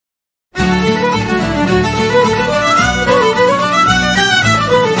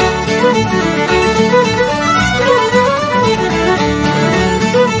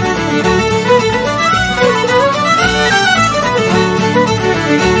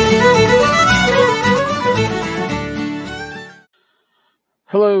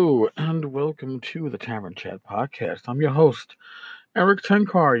Hello and welcome to the Tavern Chat podcast. I'm your host, Eric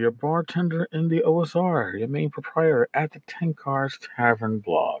Tenkar, your bartender in the OSR, your main proprietor at the Tenkar's Tavern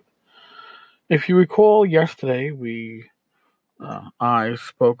blog. If you recall, yesterday I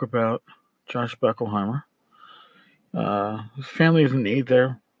spoke about Josh Beckelheimer. His family is in need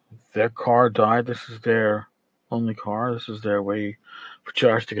there. Their car died. This is their only car. This is their way for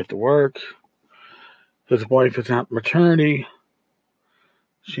Josh to get to work. His wife is out maternity.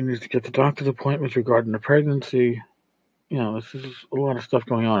 She needs to get the doctor's appointments regarding the pregnancy. This is a lot of stuff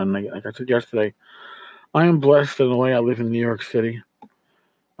going on. And like I said yesterday, I am blessed in the way I live in New York City.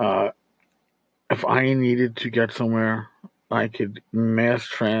 If I needed to get somewhere, I could mass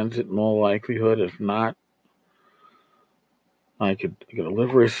transit in all likelihood. If not, I could get a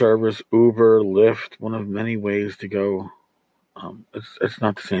delivery service, Uber, Lyft, one of many ways to go. It's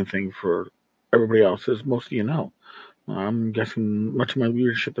not the same thing for everybody else, as most of you know. I'm guessing much of my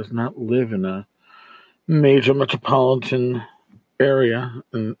leadership does not live in a major metropolitan area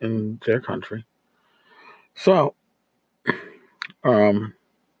in their country. So, I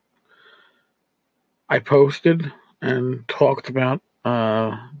posted and talked about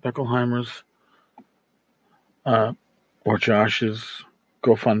Beckelheimer's or Josh's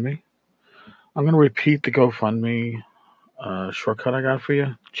GoFundMe. I'm going to repeat the GoFundMe shortcut I got for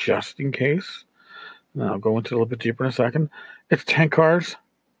you, just in case. And I'll go into it a little bit deeper in a second. It's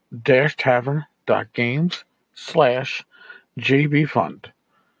Tenkars-Tavern.games/JB Fund.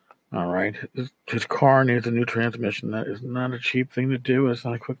 All right. His car needs a new transmission. That is not a cheap thing to do. It's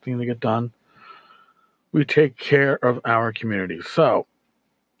not a quick thing to get done. We take care of our community. So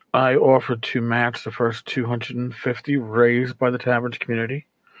I offered to match the first 250 raised by the Tavern's community.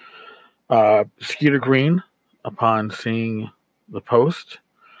 Skeeter Green, upon seeing the post,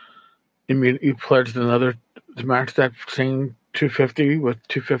 immediately pledged another to match that same 250 with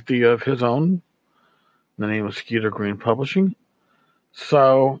 250 of his own. The name of Skeeter Green Publishing.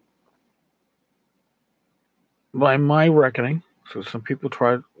 So, by my reckoning, so some people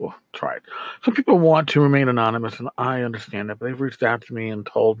tried. Some people want to remain anonymous, and I understand that. But they've reached out to me and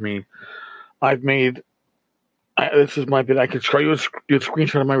told me I've made. This is my bid. I could show you a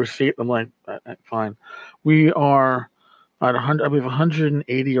screenshot of my receipt. I'm like, fine. We are at 100. I believe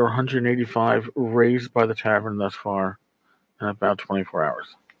 180 or 185 raised by the tavern thus far in about 24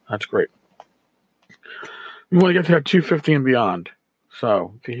 hours. That's great. We want to get to that 250 and beyond.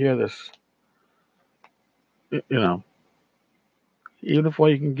 So if you hear this, even if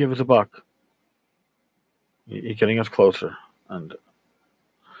all you can give us a buck, you're getting us closer. And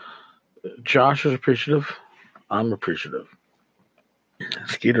Josh is appreciative. I'm appreciative.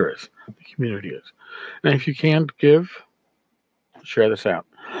 Skeeter is. The community is. And if you can't give, share this out.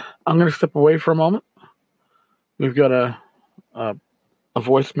 I'm going to step away for a moment. We've got a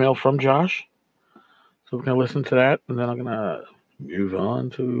voicemail from Josh. So we're going to listen to that, and then I'm going to move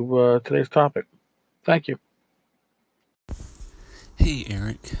on to today's topic. Thank you. Hey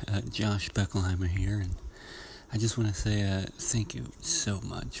Eric, Josh Beckelheimer here, and I just want to say thank you so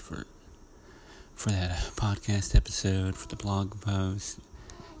much for that podcast episode, for the blog post,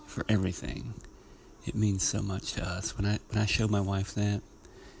 for everything. It means so much to us. When I showed my wife that,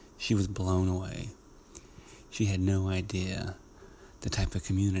 she was blown away. She had no idea the type of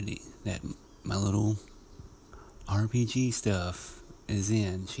community that my little RPG stuff is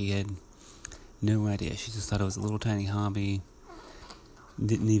in. She had no idea. She just thought it was a little tiny hobby.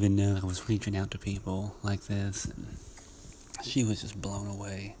 Didn't even know I was reaching out to people like this, and she was just blown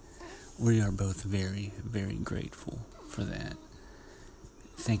away. We are both very, very grateful for that.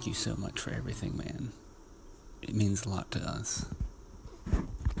 Thank you so much for everything, man. It means a lot to us.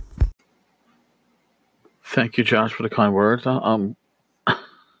 Thank you, Josh, for the kind words.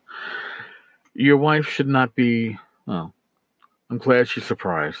 Your wife should not be. Well, I'm glad she's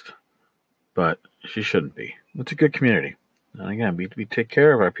surprised, but she shouldn't be. It's a good community. And again, we take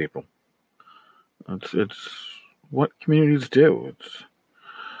care of our people. It's what communities do.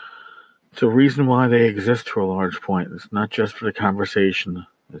 It's a reason why they exist to a large point. It's not just for the conversation.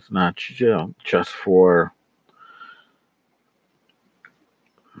 It's not just for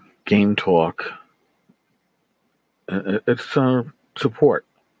game talk. It's support.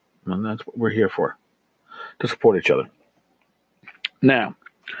 And that's what we're here for. To support each other. Now,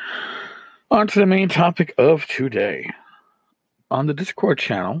 on to the main topic of today. On the Discord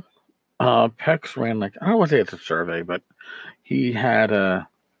channel, Pex ran I don't want to say it's a survey, but he had a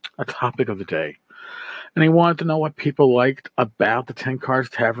topic of the day. And he wanted to know what people liked about the Tenkar's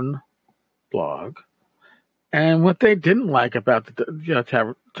Tavern blog and what they didn't like about the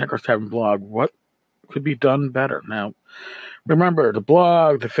Tenkar's Tavern blog. What could be done better. Now, remember, the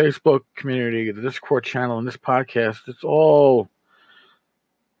blog, the Facebook community, the Discord channel, and this podcast, it's all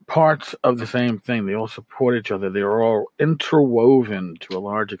parts of the same thing. They all support each other. They're all interwoven to a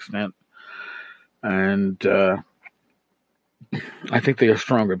large extent. And I think they are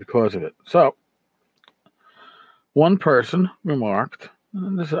stronger because of it. So, one person remarked,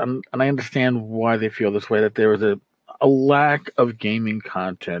 and I understand why they feel this way, that there is a lack of gaming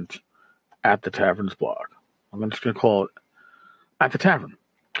content at the Tavern's blog. I'm just going to call it at the Tavern.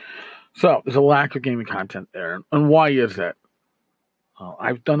 So, there's a lack of gaming content there. And why is that?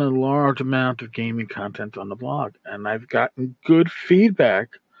 I've done a large amount of gaming content on the blog, and I've gotten good feedback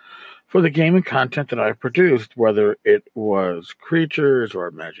for the gaming content that I've produced, whether it was creatures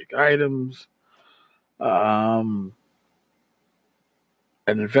or magic items, an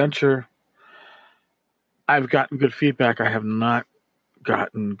adventure. I've gotten good feedback. I have not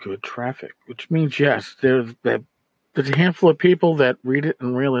gotten good traffic, which means, yes, there's a handful of people that read it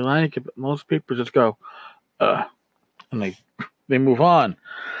and really like it, but most people just go, and they move on.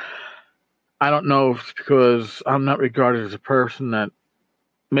 I don't know if it's because I'm not regarded as a person that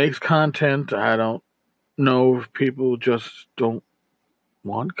makes content. I don't know if people just don't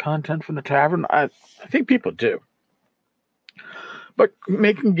want content from the Tavern. I think people do. But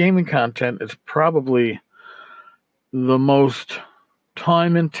making gaming content is probably the most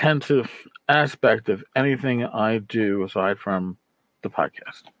time-intensive aspect of anything I do aside from the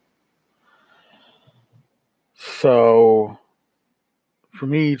podcast. So, for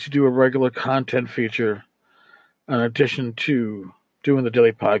me to do a regular content feature, in addition to doing the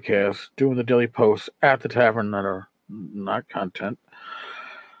daily podcast, doing the daily posts at the Tavern that are not content,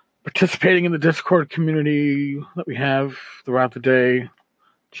 participating in the Discord community that we have throughout the day,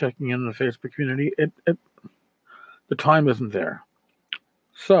 checking in the Facebook community, the time isn't there.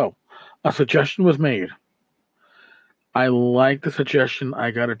 So, a suggestion was made. I like the suggestion.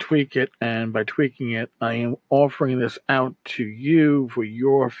 I got to tweak it, and by tweaking it, I am offering this out to you for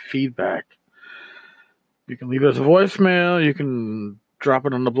your feedback. You can leave it as a voicemail. You can drop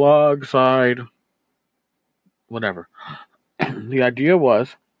it on the blog side. Whatever. The idea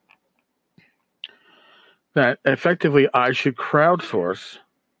was that effectively I should crowdsource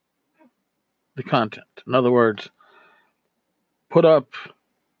the content. In other words, put up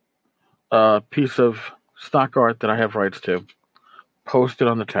a piece of stock art that I have rights to, post it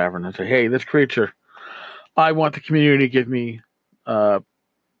on the Tavern, and say, hey, this creature, I want the community to give me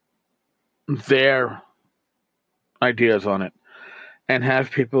their ideas on it, and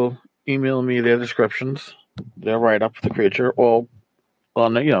have people email me their descriptions, their write-up for the creature, all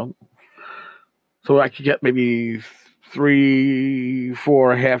on the, so I could get maybe 3,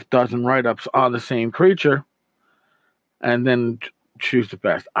 4, half dozen write-ups on the same creature, and then choose the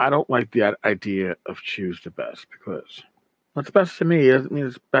best. I don't like the idea of choose the best, because what's best to me doesn't mean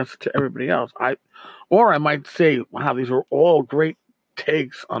it's best to everybody else. I might say, wow, these are all great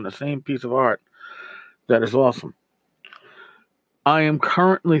takes on the same piece of art. That is awesome. I am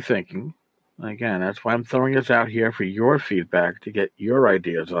currently thinking, again, that's why I'm throwing this out here for your feedback, to get your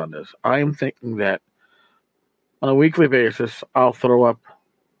ideas on this. I am thinking that on a weekly basis, I'll throw up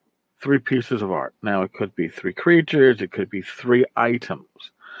 3 pieces of art. Now, it could be 3 creatures. It could be 3 items.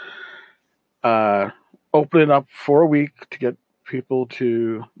 Open it up for a week to get people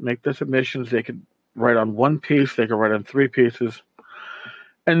to make their submissions. They could write on 1 piece. They could write on 3 pieces.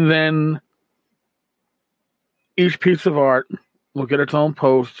 And then each piece of art will get its own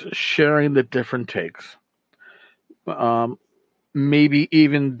post sharing the different takes. Maybe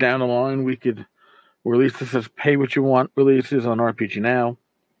even down the line, we could release this as pay what you want releases on RPG Now.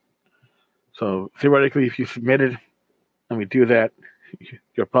 So theoretically, if you submitted and we do that,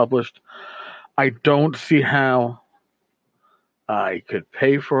 you're published. I don't see how I could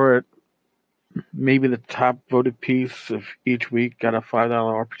pay for it. Maybe the top voted piece of each week got a $5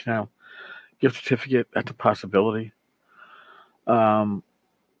 RPG Now gift certificate. That's a possibility.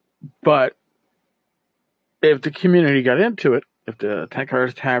 But if the community got into it, if the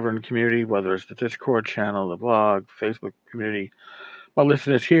Tenkar's Tavern community, whether it's the Discord channel, the blog, Facebook community, my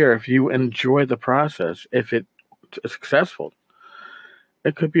listeners here, if you enjoy the process, if it's successful,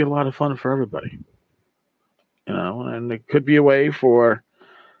 it could be a lot of fun for everybody. And it could be a way for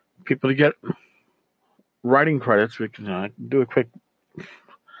people to get writing credits. We can do a quick,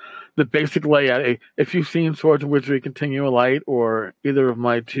 the basic layout. If you've seen Swords and Wizardry Continue Light or either of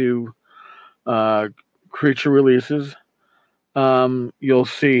my 2 creature releases, you'll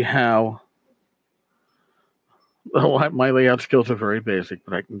see how my layout skills are very basic,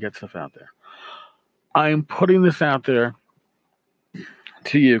 but I can get stuff out there. I'm putting this out there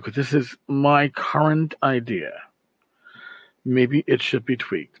to you, because this is my current idea. Maybe it should be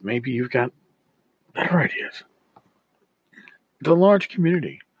tweaked. Maybe you've got better ideas. It's a large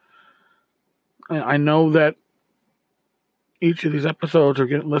community. I know that each of these episodes are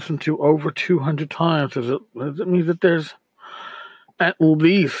getting listened to over 200 times. It means that there's at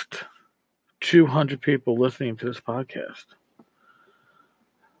least 200 people listening to this podcast.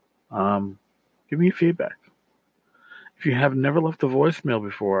 Give me feedback. If you have never left a voicemail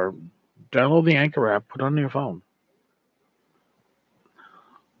before, download the Anchor app, put it on your phone.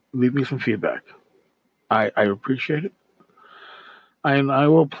 Leave me some feedback. I appreciate it. And I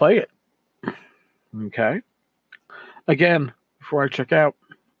will play it. Okay? Again, before I check out,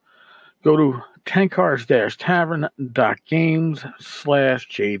 go to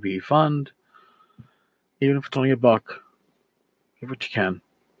tankcars-tavern.games/JBFund. Even if it's only $1, give what you can.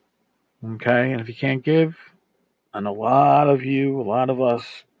 Okay? And if you can't give, and a lot of you, a lot of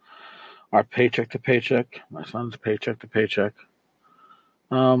us, are paycheck to paycheck. My son's paycheck to paycheck.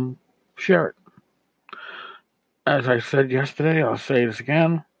 Share it. As I said yesterday, I'll say this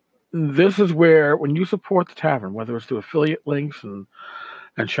again. This is where, when you support the tavern, whether it's through affiliate links and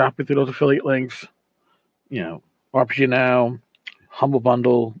shopping through those affiliate links, RPG Now, Humble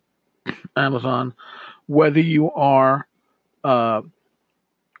Bundle, Amazon, whether you are a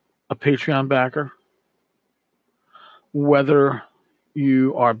Patreon backer, whether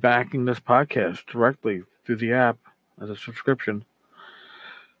you are backing this podcast directly through the app as a subscription,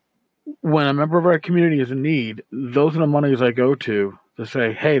 when a member of our community is in need, those are the monies I go to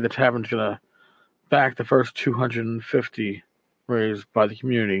say, hey, the tavern's going to back the first 250 raised by the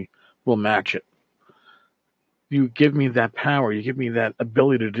community. We'll match it. You give me that power. You give me that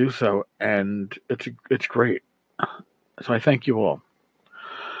ability to do so, and it's great. So I thank you all.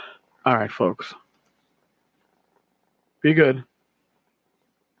 All right, folks. Be good.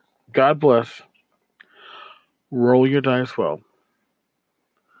 God bless. Roll your dice well.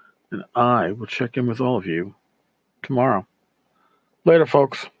 And I will check in with all of you tomorrow. Later,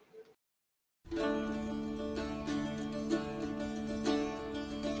 folks.